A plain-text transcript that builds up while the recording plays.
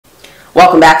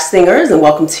Welcome back, Stingers, and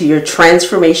welcome to your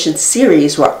transformation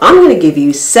series where I'm going to give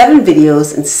you 7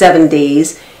 videos in 7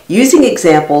 days using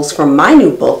examples from my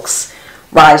new books,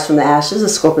 Rise from the Ashes, A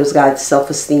Scorpio's Guide to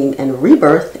Self-Esteem and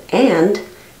Rebirth, and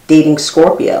Dating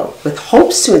Scorpio, with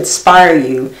hopes to inspire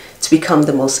you to become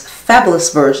the most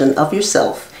fabulous version of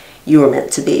yourself you were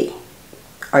meant to be.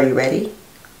 Are you ready?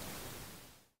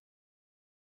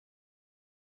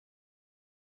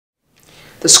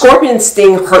 The scorpion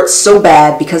sting hurts so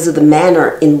bad because of the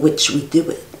manner in which we do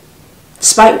it.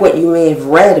 Despite what you may have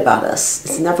read about us,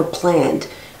 it's never planned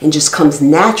and just comes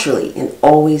naturally and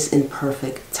always in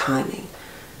perfect timing.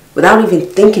 Without even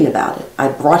thinking about it, I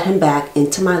brought him back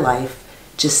into my life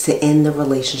just to end the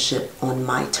relationship on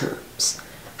my terms.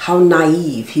 How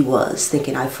naive he was,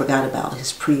 thinking I forgot about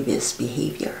his previous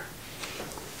behavior.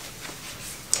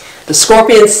 The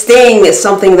scorpion sting is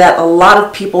something that a lot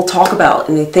of people talk about,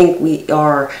 and they think we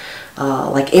are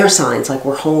like air signs, like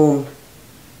we're home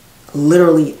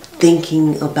literally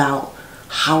thinking about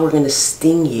how we're going to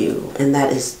sting you, and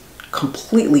that is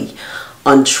completely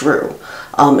untrue.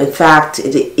 In fact,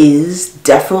 it is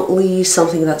definitely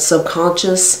something that's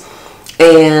subconscious,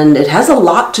 and it has a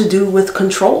lot to do with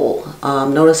control.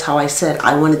 Notice how I said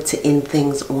I wanted to end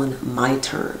things on my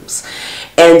terms.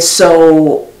 And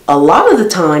so a lot of the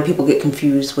time people get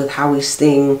confused with how we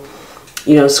sting.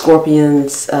 You know,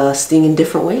 scorpions sting in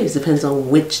different ways. Depends on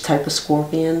which type of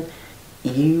scorpion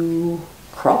you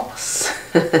cross.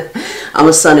 I'm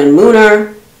a sun and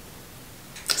mooner,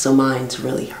 so mine's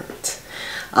really hurt.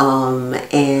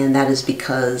 And that is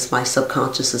because my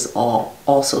subconscious is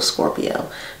also Scorpio.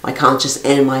 My conscious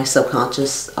and my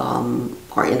subconscious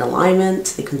are in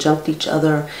alignment. They conjunct each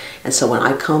other. And so when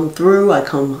I come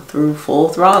through full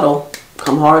throttle.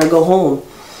 Come hard and go home.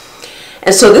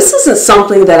 And so this isn't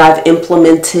something that I've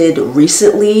implemented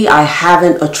recently. I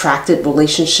haven't attracted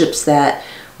relationships that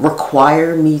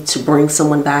require me to bring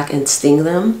someone back and sting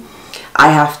them.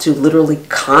 I have to literally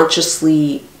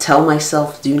consciously tell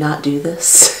myself, do not do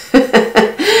this.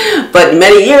 But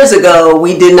many years ago,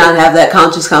 we did not have that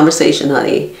conscious conversation,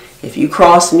 honey. If you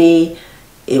crossed me,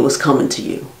 it was coming to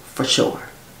you for sure,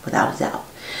 without a doubt.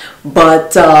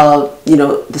 But, you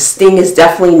know, the sting is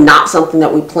definitely not something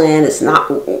that we plan.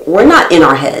 We're not in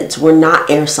our heads. We're not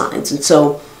air signs. And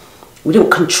so we don't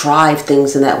contrive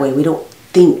things in that way. We don't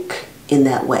think in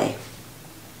that way.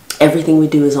 Everything we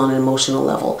do is on an emotional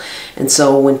level. And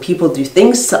so when people do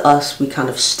things to us, we kind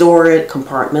of store it,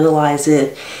 compartmentalize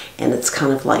it, and it's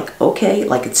kind of like, okay,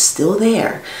 like it's still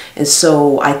there. And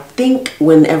so I think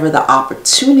whenever the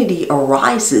opportunity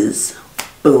arises,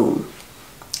 boom,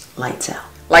 lights out.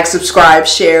 Like, subscribe,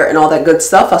 share, and all that good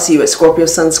stuff. I'll see you at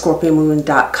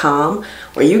ScorpioSunScorpioMoon.com,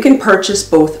 where you can purchase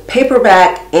both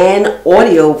paperback and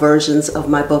audio versions of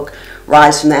my book,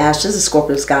 Rise from the Ashes, A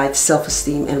Scorpio's Guide to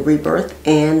Self-Esteem and Rebirth,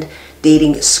 and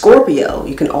Dating Scorpio.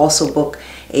 You can also book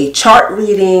a chart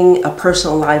reading, a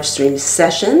personal live stream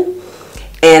session,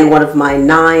 and one of my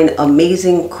 9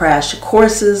 amazing crash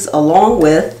courses, along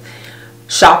with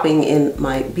shopping in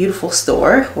my beautiful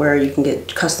store where you can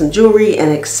get custom jewelry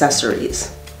and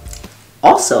accessories.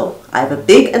 Also, I have a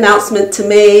big announcement to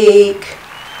make.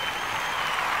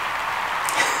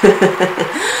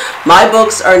 My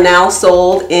books are now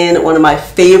sold in one of my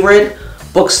favorite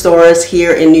bookstores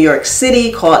here in New York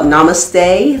City called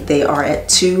Namaste. They are at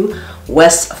 2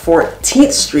 West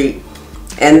 14th Street.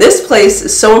 And this place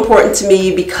is so important to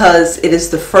me because it is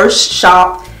the first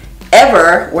shop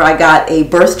ever where I got a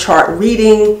birth chart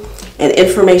reading and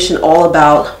information all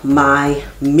about my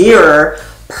mirror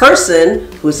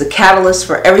person, who is the catalyst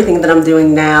for everything that I'm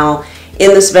doing now.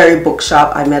 In this very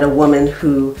bookshop, I met a woman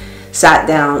who sat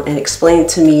down and explained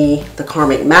to me the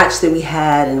karmic match that we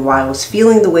had and why I was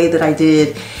feeling the way that I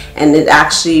did, and it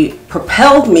actually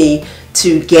propelled me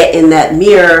to get in that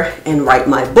mirror and write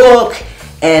my book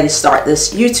and start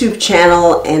this YouTube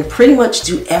channel and pretty much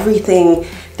do everything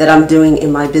that I'm doing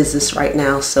in my business right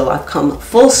now. So I've come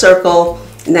full circle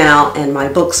now, and my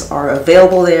books are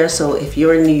available there. So if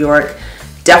you're in New York,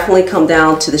 definitely come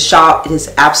down to the shop. It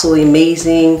is absolutely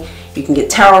amazing. You can get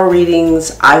tarot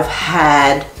readings. I've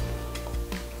had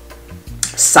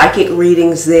psychic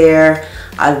readings there.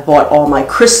 I've bought all my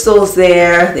crystals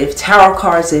there. They have tarot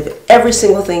cards. They have every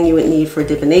single thing you would need for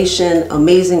divination.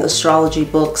 Amazing astrology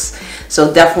books.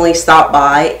 So definitely stop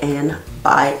by and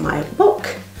buy my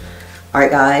book. All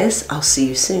right, guys, I'll see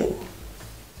you soon.